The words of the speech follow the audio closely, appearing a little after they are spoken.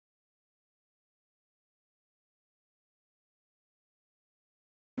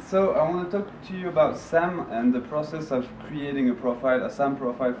So I want to talk to you about SAM and the process of creating a profile, a SAM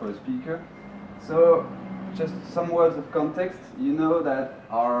profile for a speaker. So just some words of context. You know that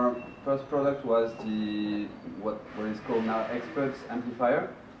our first product was the what is called now Expert amplifier,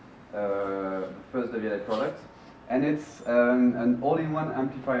 the first Devialet product, and it's an all-in-one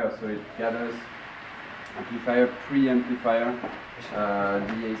amplifier. So it gathers amplifier, preamplifier,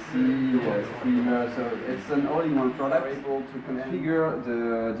 DAC, streamer. So it's an all-in-one product. We're able to configure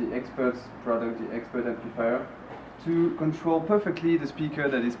the Expert product, the Expert amplifier, to control perfectly the speaker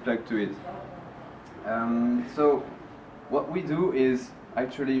that is plugged to it. So what we do is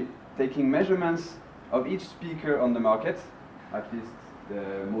actually taking measurements of each speaker on the market, at least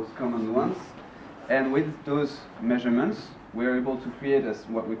the most common ones, and with those measurements we're able to create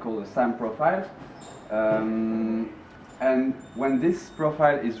what we call a SAM profile. And when this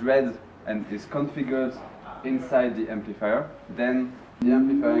profile is read and is configured inside the amplifier, then the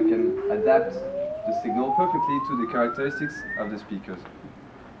amplifier can adapt the signal perfectly to the characteristics of the speakers.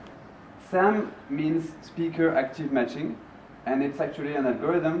 SAM means speaker active matching, and it's actually an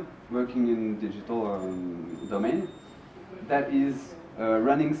algorithm working in digital domain that is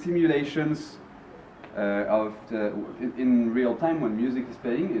running simulations in real time when music is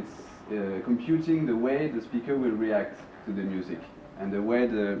playing. It's computing the way the speaker will react to the music, and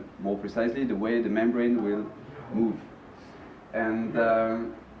more precisely, the way the membrane will move. And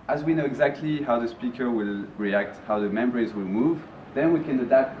as we know exactly how the speaker will react, how the membranes will move, then we can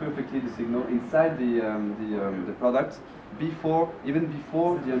adapt perfectly the signal inside the product even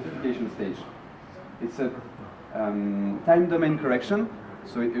before the amplification stage. It's a time domain correction,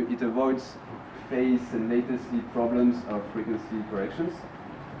 so it avoids phase and latency problems of frequency corrections,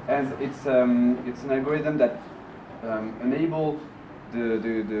 and it's an algorithm that enables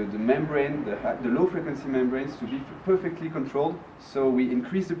the membrane, the low frequency membranes, to be perfectly controlled. So we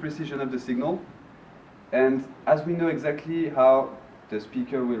increase the precision of the signal, and as we know exactly how the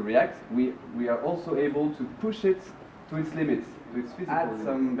speaker will react, we are also able to push it to its limits, to its physical limits. Add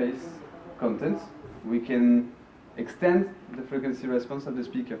some bass content, we can extend the frequency response of the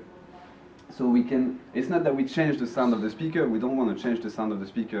speaker. So it's not that we change the sound of the speaker, we don't want to change the sound of the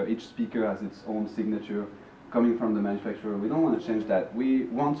speaker. Each speaker has its own signature coming from the manufacturer. We don't want to change that. We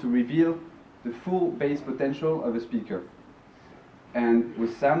want to reveal the full bass potential of a speaker. And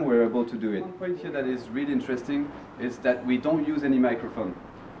with SAM, we're able to do it. One point here that is really interesting is that we don't use any microphone.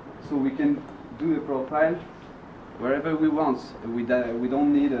 So we can do the profile wherever we want. We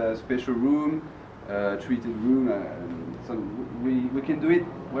don't need a special room, treated room. So we can do it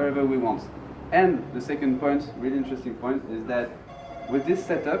wherever we want. And the second point, really interesting point, is that with this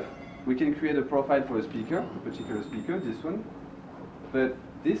setup, we can create a profile for a speaker, a particular speaker, this one. But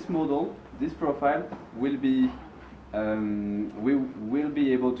this model, this profile, will be we will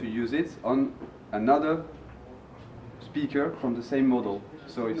be able to use it on another speaker from the same model.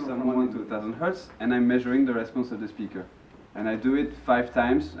 So if someone wants 2000 Hertz and I'm measuring the response of the speaker, and I do it 5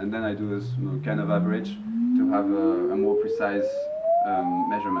 times, and then I do a kind of average to have a more precise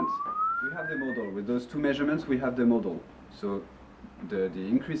measurement. We have the model. With those 2 measurements, we have the model. So the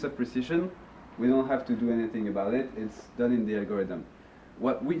increase of precision, we don't have to do anything about it. It's done in the algorithm.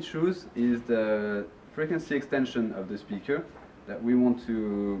 What we choose is the frequency extension of the speaker that we want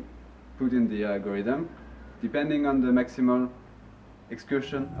to put in the algorithm, depending on the maximal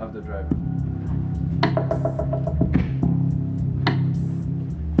excursion of the driver.